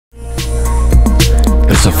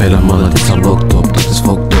dessa feira man, het is al locked op, dat is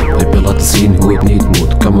fucked up. Ik wil laten zien hoe het niet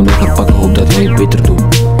moet. Kan me nog gaan pakken, hoop dat hij het beter doet.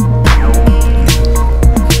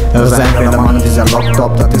 Er zijn vele mannen die zijn locked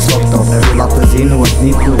up, dat is locked up. Hij wil laten zien hoe het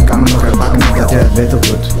niet moet. Kan me nog gaan pakken, hoop dat hij het beter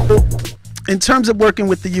doet. In terms of working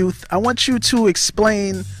with the youth, I want you to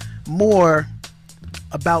explain more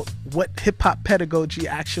about what hip-hop pedagogy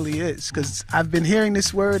actually is, because I've been hearing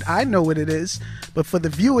this word, I know what it is, but for the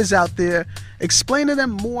viewers out there, explain to them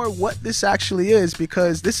more what this actually is,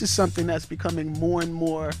 because this is something that's becoming more and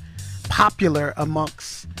more popular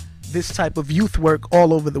amongst this type of youth work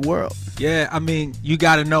all over the world. Yeah, I mean, you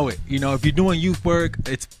got to know it. You know, if you're doing youth work,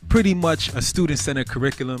 it's pretty much a student-centered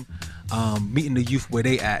curriculum, meeting the youth where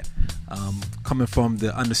they at, coming from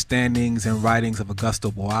the understandings and writings of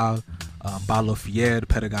Augusto Boal, Paulo Freire, the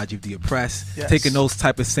pedagogy of the oppressed, yes. Taking those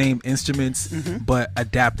type of same instruments, but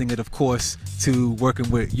adapting it, of course, to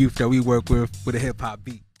working with youth that we work with a hip-hop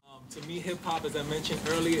beat. To me, hip-hop, as I mentioned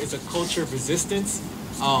earlier, is a culture of resistance.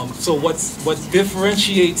 So what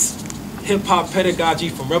differentiates hip-hop pedagogy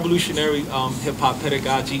from revolutionary hip-hop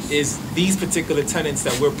pedagogy is these particular tenets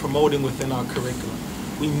that we're promoting within our curriculum.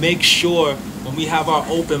 We make sure when we have our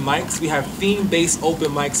open mics, we have theme-based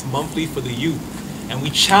open mics monthly for the youth, and we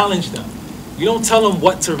challenge them. We don't tell them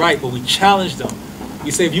what to write, but we challenge them.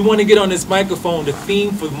 We say, if you want to get on this microphone, the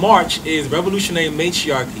theme for March is revolutionary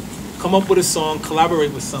matriarchy. Come up with a song,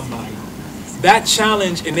 collaborate with somebody. That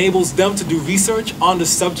challenge enables them to do research on the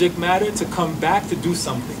subject matter, to come back to do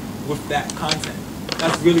something with that content.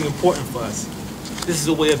 That's really important for us. This is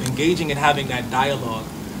a way of engaging and having that dialogue.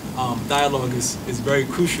 Dialogue is very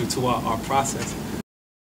crucial to our process.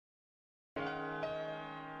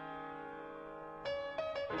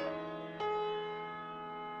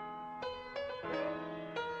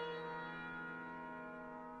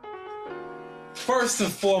 First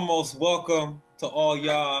and foremost, welcome to all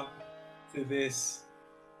y'all to this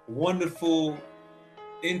wonderful,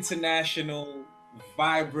 international,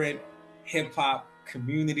 vibrant hip-hop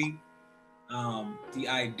community. The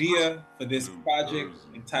idea for this project,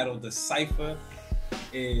 entitled the c.i.p.h.e.r,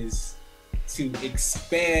 is to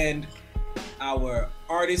expand our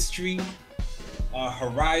artistry, our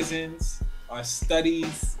horizons, our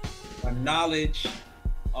studies, our knowledge,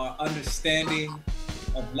 our understanding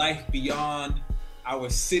of life beyond our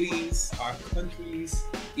cities, our countries,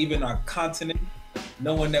 even our continent,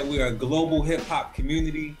 knowing that we are a global hip-hop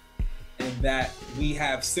community and that we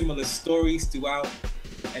have similar stories throughout.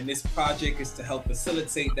 And this project is to help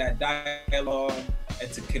facilitate that dialogue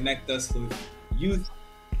and to connect us with youth,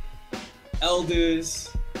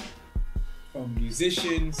 elders, from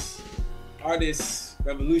musicians, artists,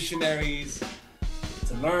 revolutionaries,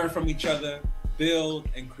 to learn from each other, build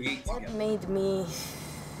and create together. What made me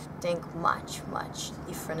think much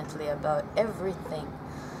differently about everything,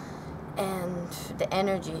 and the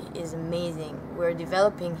energy is amazing. We're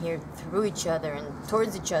developing here through each other and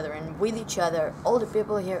towards each other and with each other. All the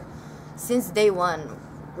people here, since day one,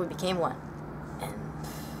 we became one. And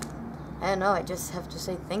I don't know, I just have to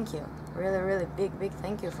say thank you. Really big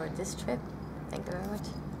thank you for this trip. Thank you very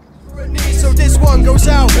much. So this one goes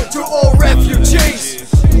out to all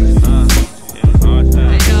refugees.